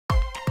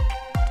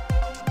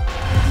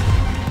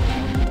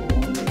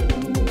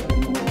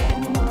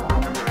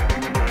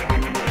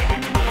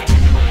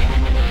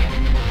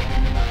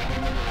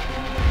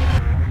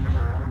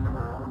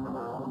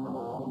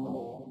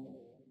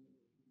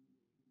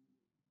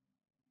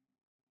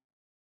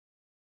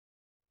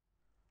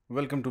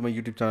Welcome to my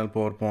YouTube channel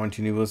PowerPoint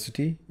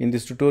University. In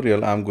this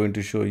tutorial, I'm going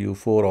to show you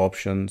 4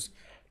 options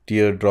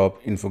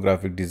teardrop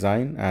infographic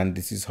design, and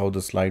this is how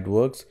the slide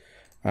works.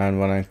 And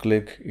when I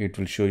click, it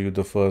will show you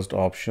the first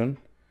option,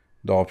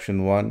 the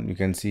option 1. You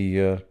can see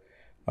here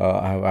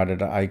I have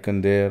added an icon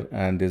there,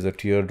 and there's a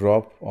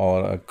teardrop,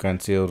 or I can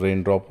say a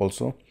raindrop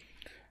also.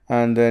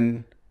 And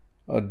then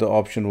the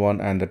option 1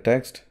 and the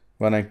text.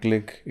 When I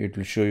click, it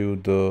will show you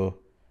the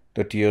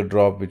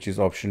teardrop, which is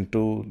option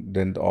 2,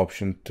 then the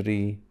option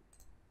 3,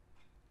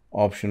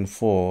 option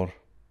 4,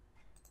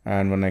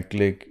 and when I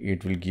click,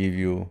 it will give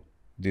you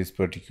this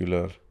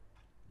particular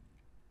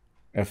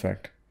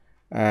effect.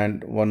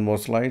 And one more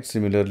slide,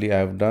 similarly I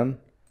have done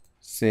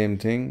same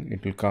thing.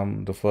 It will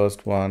come the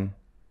first one,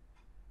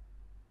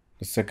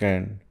 the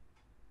second,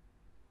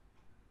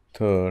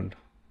 third,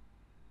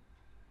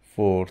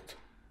 fourth,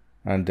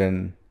 and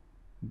then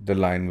the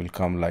line will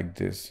come like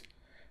this.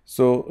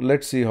 So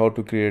let's see how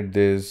to create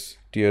this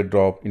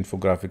teardrop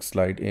infographic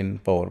slide in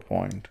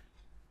PowerPoint.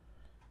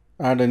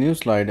 Add a new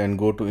slide and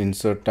go to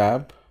Insert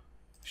tab,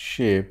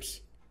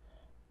 Shapes.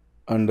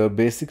 Under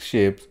Basic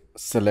Shapes,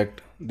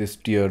 select this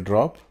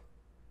teardrop.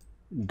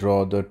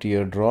 Draw the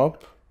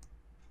teardrop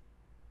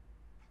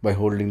by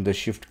holding the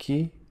Shift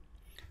key,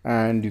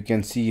 and you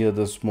can see here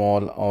the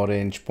small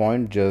orange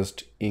point.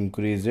 Just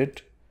increase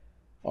it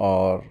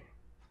or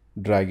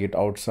drag it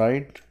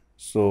outside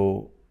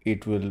so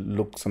it will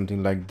look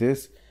something like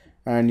this,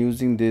 and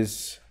using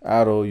this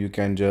arrow you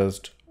can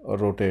just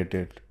rotate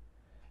it.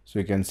 So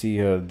you can see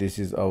here this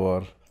is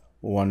our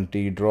one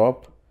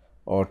teardrop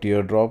or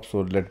teardrop.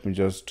 So let me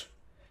just,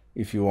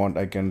 if you want,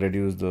 I can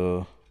reduce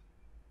the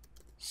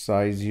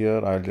size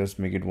here. I'll just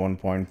make it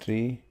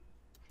 1.3.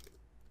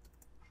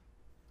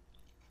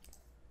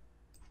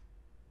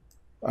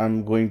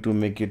 I'm going to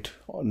make it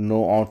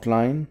no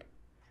outline.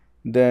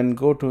 Then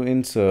go to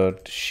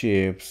Insert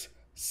Shapes,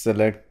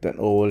 select the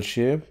oval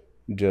shape,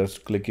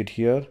 just click it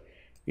here.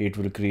 It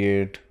will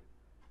create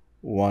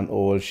one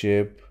oval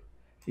shape.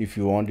 If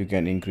you want, you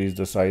can increase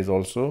the size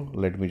also.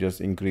 Let me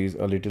just increase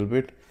a little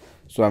bit.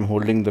 So I'm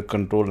holding the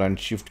Control and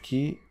Shift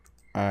key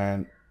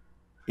and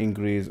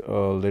increase a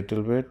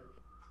little bit,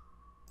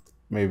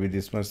 maybe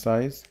this much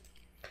size.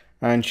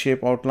 And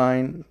shape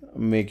outline,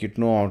 make it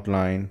no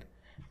outline,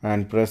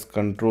 and press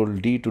Control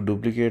D to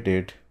duplicate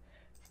it.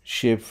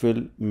 Shape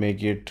fill,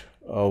 make it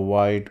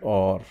white,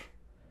 or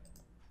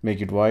make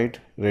it white.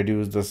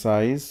 Reduce the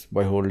size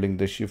by holding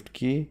the Shift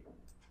key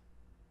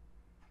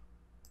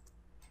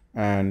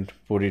and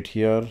put it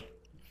here,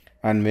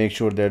 and make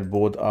sure that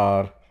both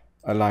are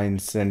align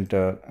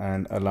center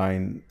and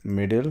align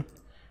middle.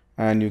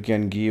 And you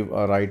can give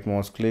a right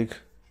mouse click,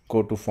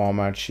 go to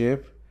Format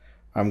Shape.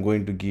 I'm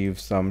going to give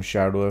some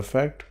shadow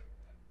effect.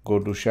 Go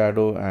to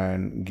Shadow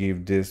and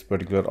give this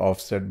particular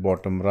offset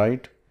bottom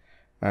right,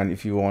 and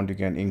if you want, you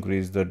can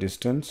increase the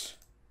distance.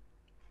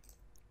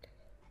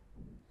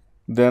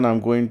 Then I'm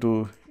going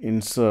to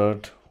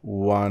insert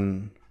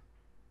one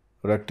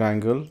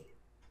rectangle,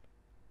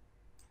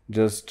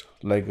 just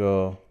like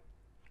a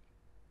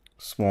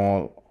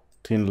small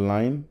thin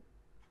line,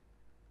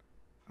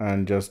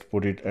 and just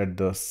put it at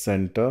the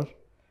center.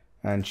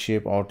 And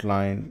shape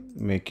outline,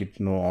 make it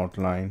no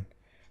outline,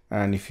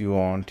 and if you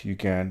want, you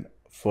can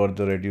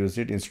further reduce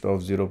it. Instead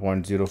of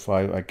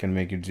 0.05, I can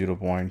make it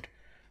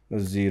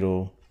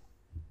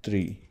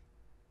 0.03,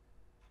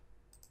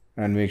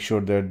 and make sure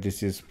that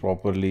this is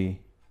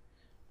properly,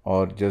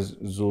 or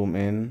just zoom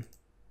in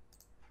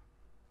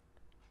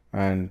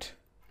and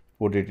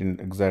put it in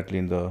exactly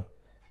in the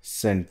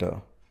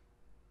center.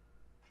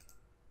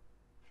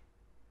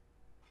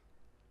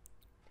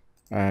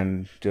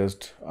 And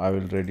just I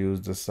will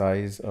reduce the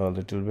size a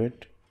little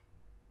bit.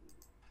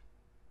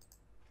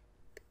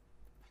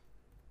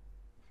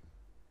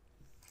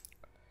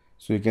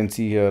 So you can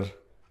see here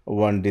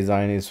one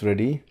design is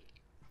ready.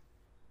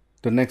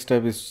 The next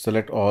step is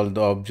select all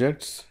the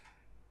objects,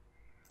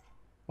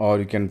 or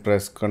you can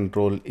press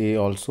Ctrl A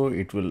also,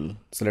 it will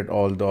select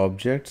all the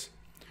objects,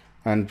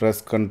 and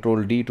press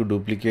Ctrl D to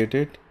duplicate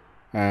it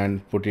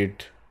and put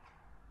it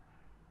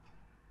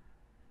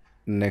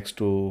next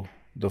to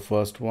the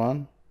first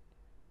one,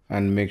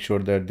 and make sure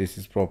that this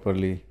is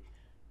properly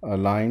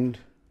aligned.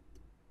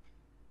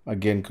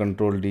 Again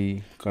Ctrl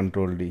D,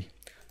 Ctrl D.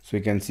 So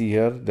you can see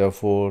here there are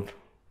 4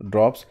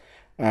 drops,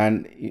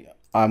 and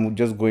I'm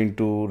just going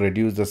to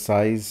reduce the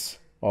size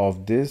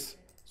of this.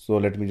 So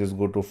let me just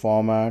go to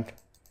Format,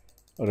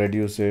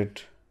 reduce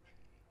it,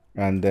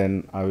 and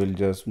then I will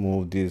just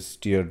move this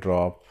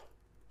teardrop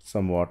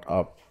somewhat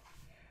up,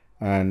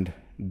 and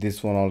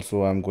this one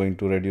also I'm going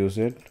to reduce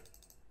it.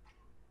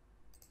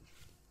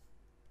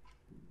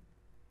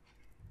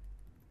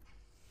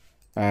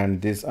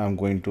 And this I'm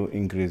going to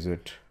increase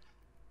it.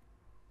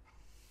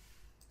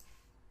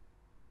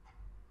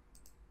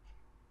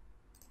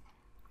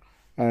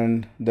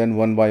 And then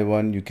one by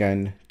one you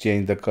can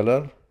change the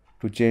color.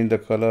 To change the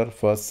color,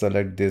 first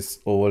select this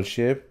oval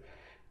shape.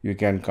 You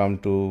can come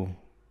to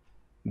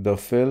the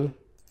fill,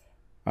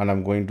 and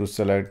I'm going to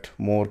select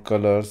more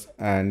colors,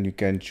 and you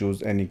can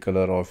choose any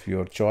color of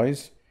your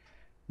choice.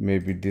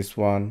 maybe this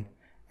one,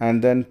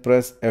 and then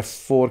press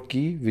F4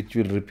 key, which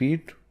will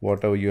repeat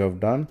whatever you have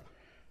done.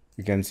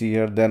 You can see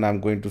here. Then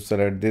I'm going to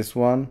select this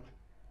one,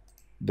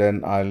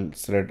 then I'll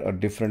select a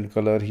different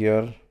color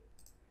here.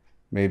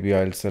 Maybe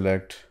I'll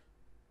select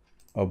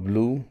a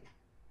blue,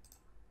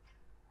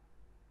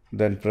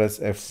 then press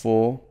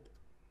F4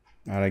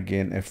 and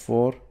again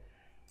F4.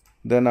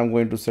 Then I'm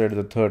going to select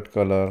the third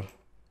color.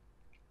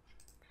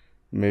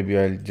 Maybe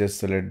I'll just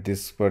select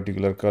this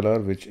particular color,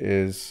 which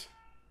is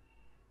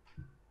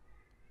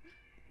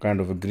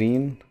kind of a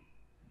green.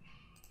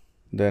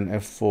 Then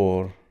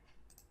F4,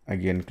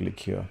 again click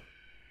here.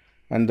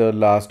 And the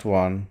last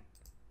one,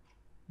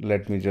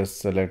 let me just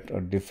select a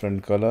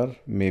different color.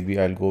 Maybe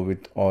I'll go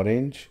with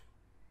orange.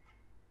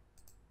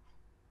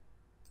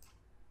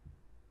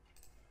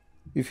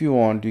 If you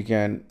want, you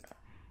can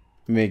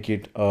make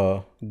it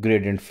a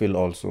gradient fill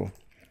also.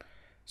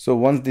 So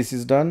once this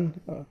is done,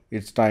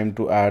 it's time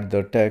to add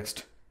the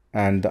text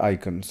and the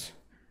icons.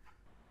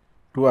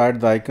 To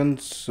add the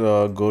icons,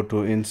 go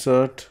to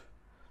Insert,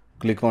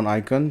 click on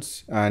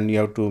Icons, and you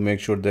have to make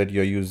sure that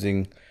you're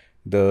using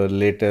the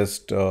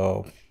latest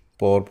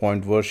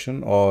PowerPoint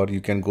version, or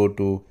you can go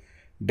to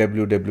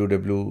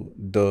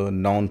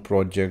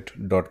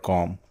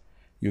www.thenounproject.com.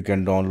 You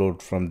can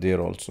download from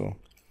there also.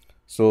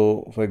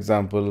 So for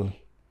example,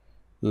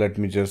 let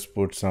me just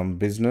put some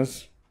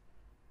business.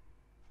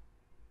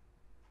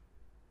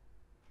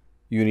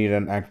 You need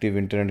an active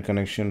internet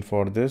connection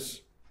for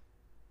this.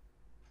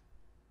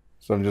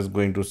 So I'm just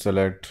going to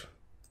select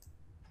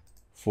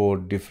 4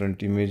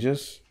 different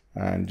images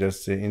and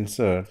just say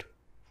insert,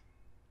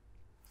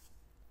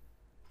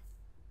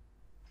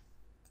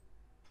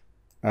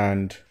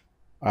 and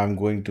I'm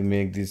going to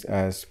make this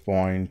as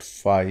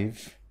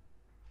 0.5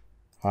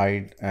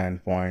 height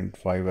and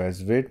 0.5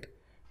 as width,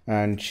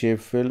 and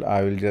shape fill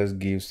I will just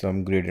give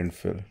some gradient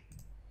fill.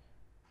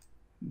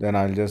 Then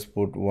I'll just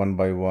put 1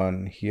 by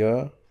 1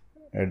 here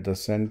at the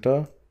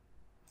center.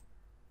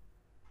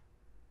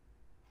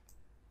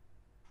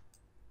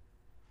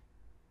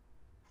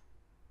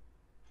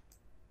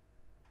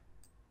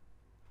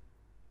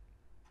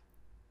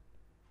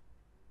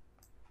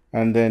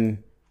 And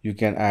then you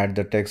can add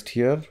the text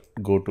here.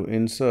 Go to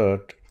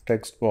Insert,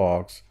 Text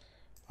Box.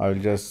 I will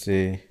just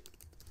say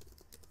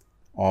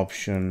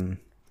option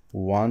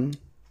 1,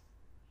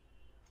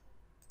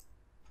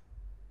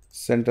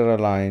 center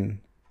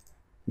align,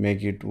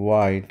 make it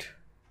white,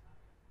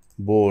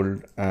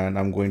 bold, and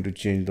I'm going to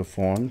change the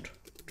font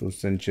to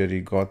Century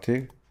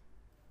Gothic.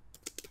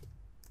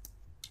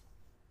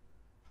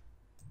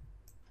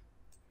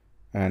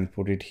 And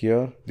put it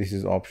here. This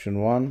is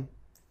option 1.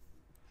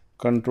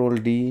 Control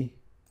D.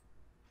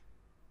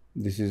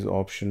 This is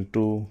option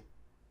 2,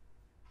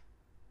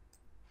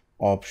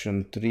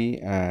 option 3,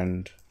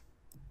 and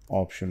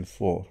option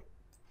 4.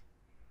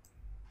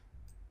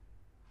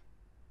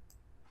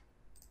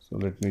 So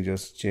let me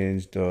just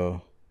change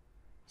the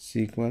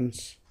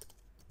sequence.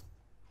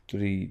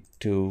 3,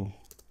 2,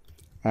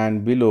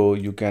 and below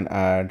you can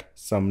add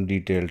some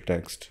detailed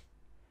text.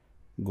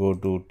 Go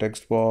to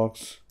text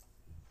box,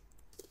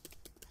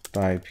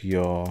 type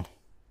your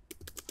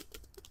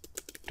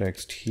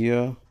text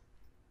here,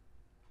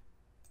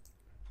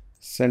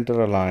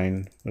 center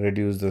align,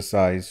 reduce the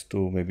size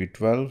to maybe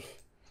 12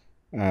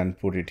 and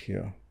put it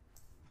here.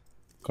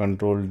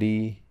 Control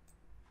D,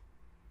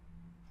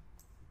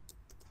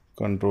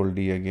 Control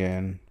D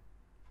again,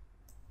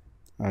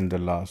 and the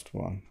last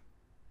one.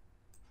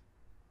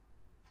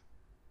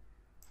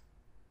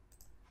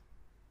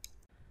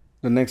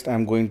 The next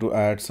I'm going to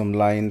add some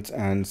lines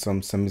and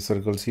some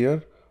semicircles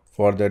here.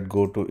 For that,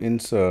 go to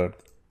Insert,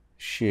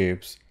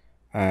 Shapes,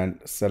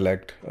 and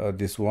select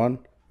this one,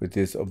 which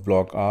is a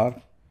block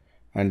R,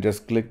 and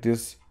just click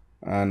this,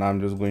 and I'm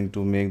just going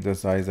to make the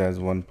size as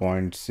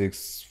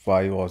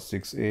 1.65 or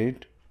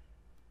 68,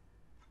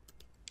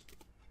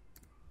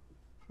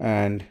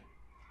 and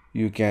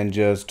you can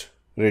just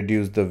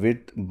reduce the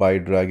width by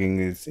dragging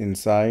this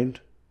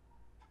inside.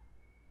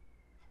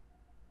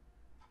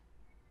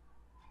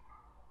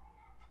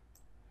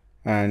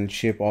 And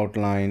shape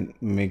outline,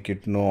 make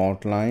it no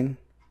outline,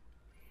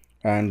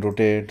 and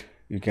rotate,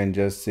 you can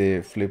just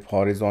say flip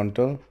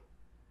horizontal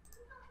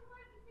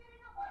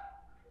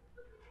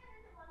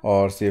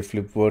or say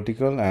flip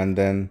vertical, and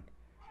then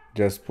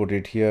just put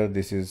it here.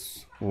 This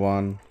is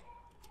 1.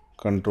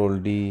 Control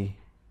D,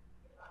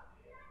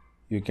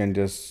 you can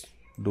just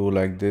do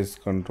like this,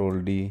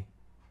 Control D,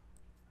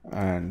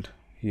 and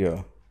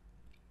here.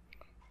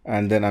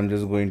 And then I'm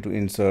just going to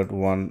insert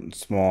one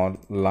small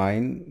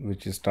line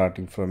which is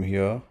starting from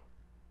here,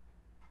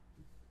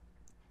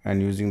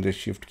 and using the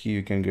shift key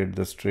you can get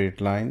the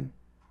straight line.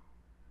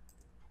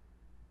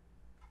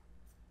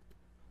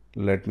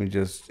 Let me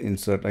just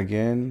insert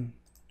again,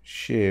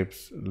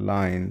 shapes,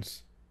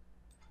 lines,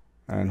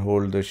 and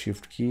hold the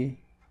shift key.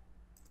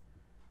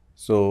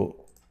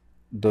 So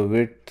the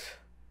width,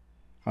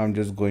 I'm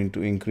just going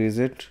to increase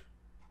it,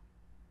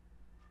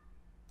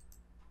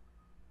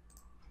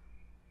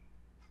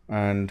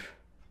 and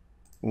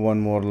one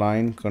more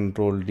line,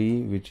 Control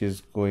D, which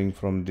is going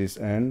from this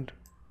end,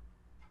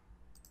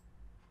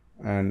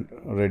 and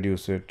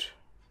reduce it.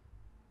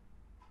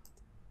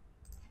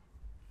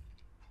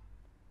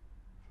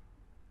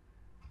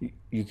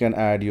 You can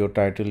add your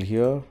title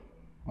here.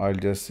 I'll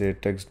just say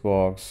text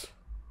box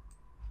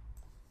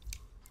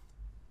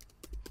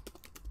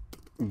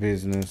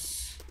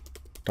business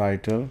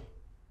title.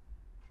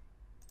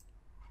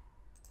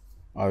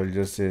 I will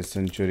just say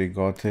Century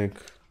Gothic,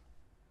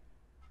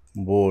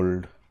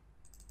 bold,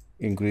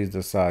 increase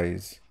the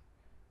size,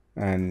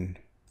 and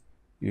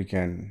you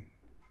can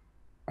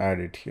add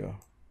it here.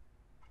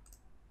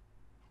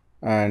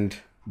 And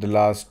the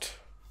last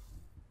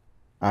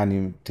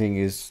thing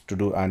is to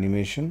do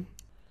animation.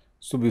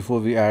 So before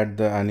we add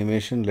the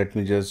animation, let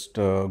me just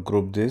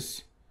group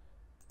this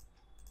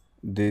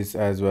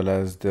as well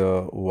as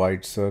the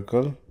white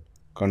circle.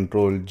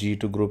 Control G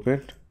to group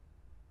it.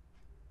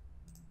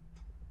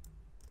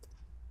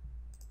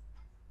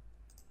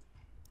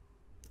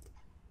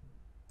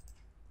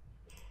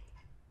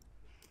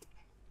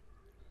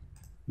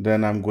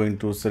 Then I'm going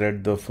to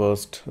select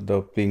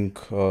the pink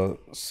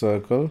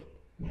circle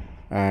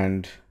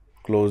and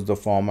close the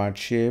format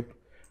shape.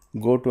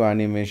 Go to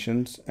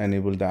animations,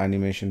 enable the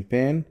animation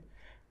pane,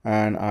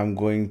 and I'm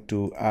going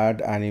to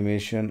add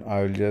animation.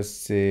 I will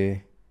just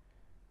say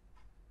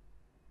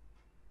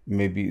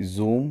maybe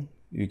zoom.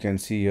 You can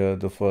see here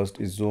the first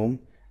is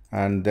zoom,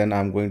 and then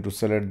I'm going to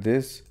select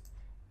this,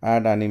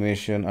 add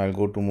animation. I'll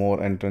go to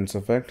more entrance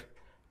effect,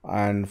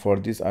 and for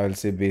this I'll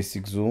say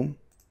basic zoom,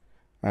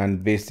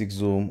 and basic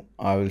zoom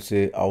I will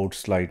say out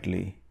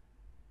slightly,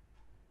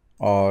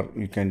 or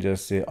you can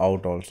just say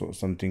out also.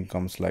 Something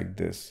comes like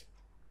this,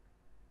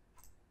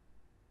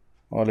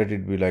 or let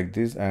it be like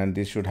this, and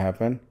this should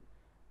happen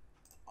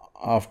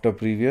after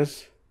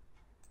previous,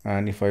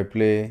 and if I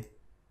play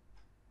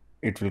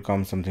it will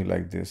come something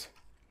like this.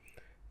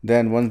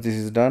 Then once this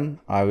is done,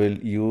 I will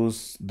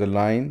use the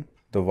line,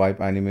 the wipe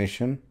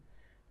animation,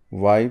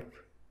 wipe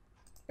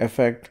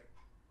effect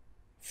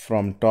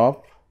from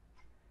top.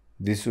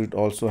 This should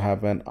also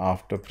happen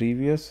after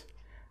previous,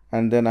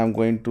 and then I'm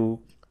going to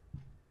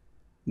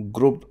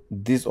group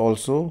this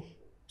also.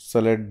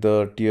 Select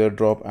the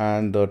teardrop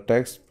and the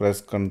text,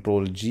 press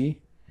Ctrl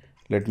G.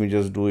 Let me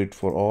just do it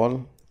for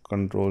all.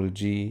 Ctrl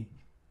G.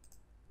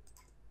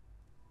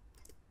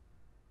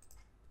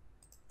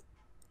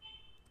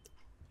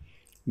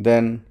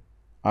 Then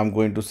I'm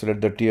going to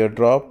select the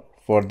teardrop.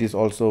 For this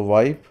also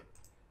wipe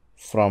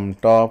from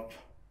top.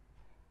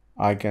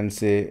 I can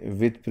say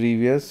with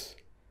previous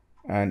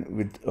and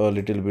with a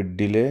little bit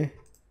delay,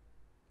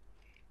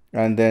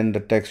 and then the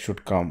text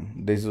should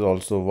come. This is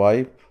also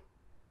wipe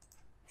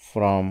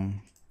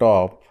from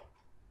top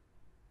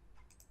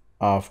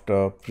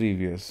after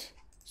previous.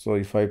 So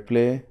if I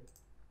play,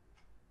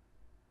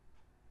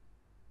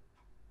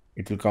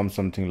 it will come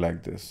something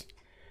like this.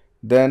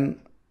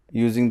 Then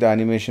using the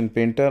animation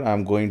painter,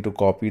 I'm going to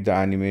copy the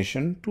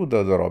animation to the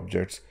other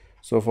objects.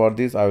 So for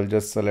this I will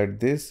just select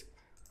this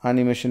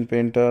animation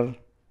painter,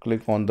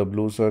 click on the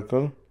blue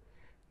circle,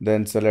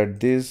 then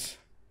select this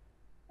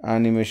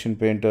animation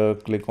painter,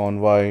 click on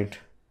white,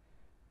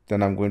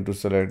 then I'm going to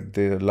select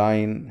the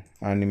line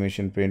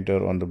animation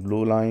painter on the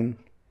blue line,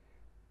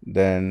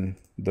 then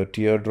the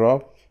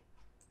teardrop,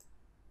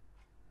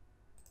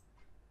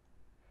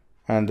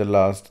 and the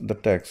last the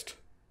text.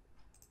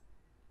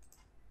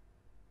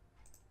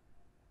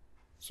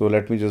 So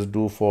let me just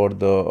do for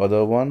the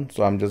other one.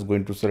 So I'm just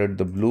going to select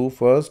the blue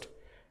first,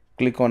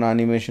 click on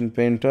animation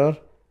painter,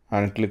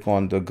 and click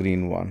on the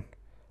green one.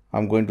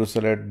 I'm going to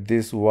select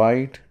this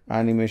white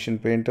animation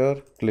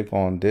painter, click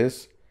on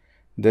this,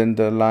 then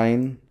the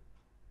line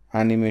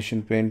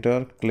animation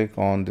painter, click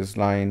on this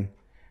line,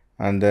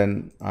 and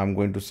then I'm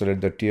going to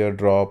select the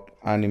teardrop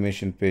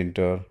animation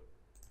painter,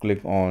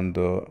 click on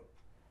the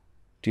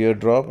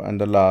teardrop, and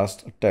the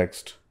last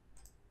text.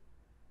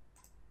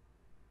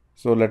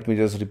 So let me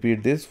just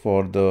repeat this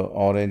for the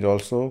orange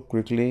also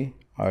quickly.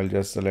 I'll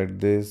just select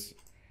this,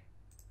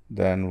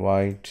 then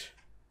white,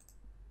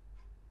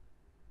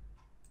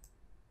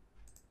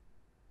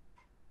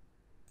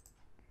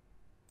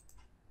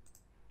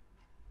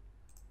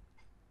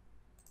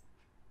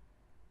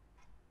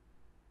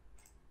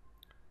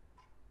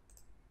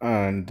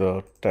 and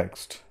the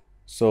text.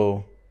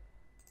 So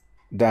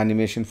the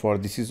animation for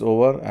this is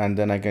over, and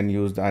then I can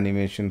use the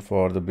animation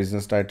for the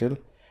business title.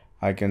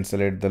 I can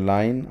select the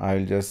line. I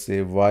will just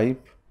say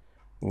wipe.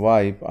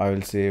 I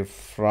will say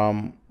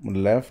from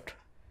left,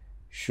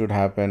 should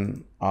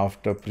happen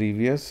after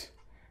previous,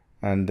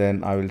 and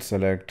then I will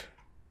select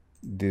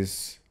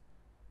this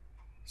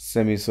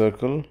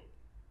semicircle.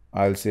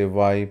 I'll say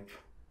wipe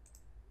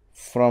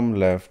from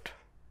left,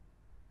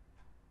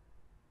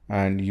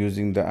 and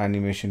using the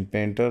animation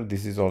painter,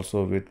 this is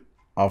also with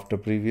after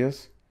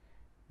previous.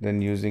 Then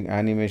using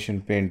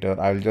animation painter,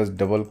 I will just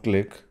double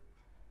click.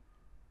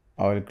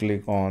 I will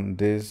click on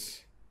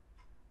this,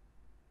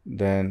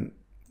 then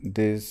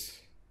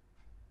this,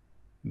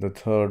 the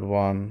third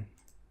one,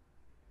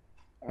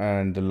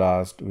 and the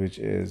last, which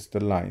is the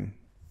line,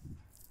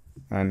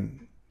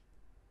 and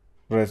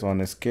press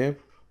on escape.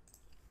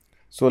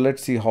 So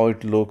let's see how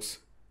it looks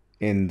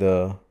in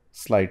the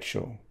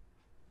slideshow.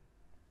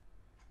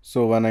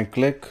 So when I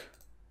click,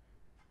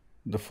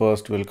 the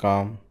first will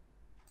come,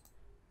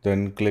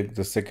 then click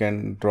the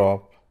second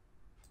drop,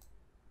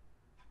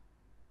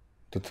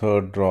 the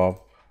third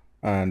drop,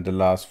 and the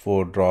last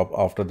four drop.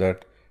 After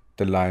that,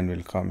 the line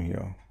will come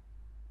here.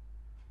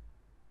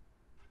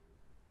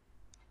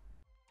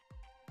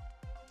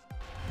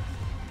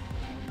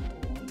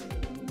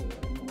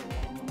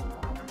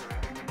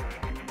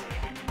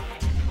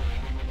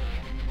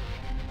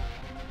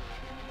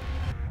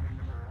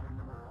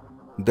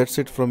 That's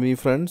it from me,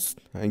 friends.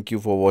 Thank you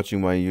for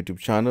watching my YouTube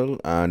channel,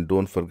 and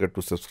don't forget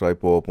to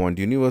subscribe PowerPoint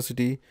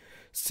University.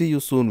 See you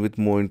soon with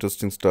more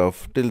interesting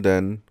stuff. Till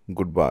then,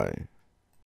 goodbye.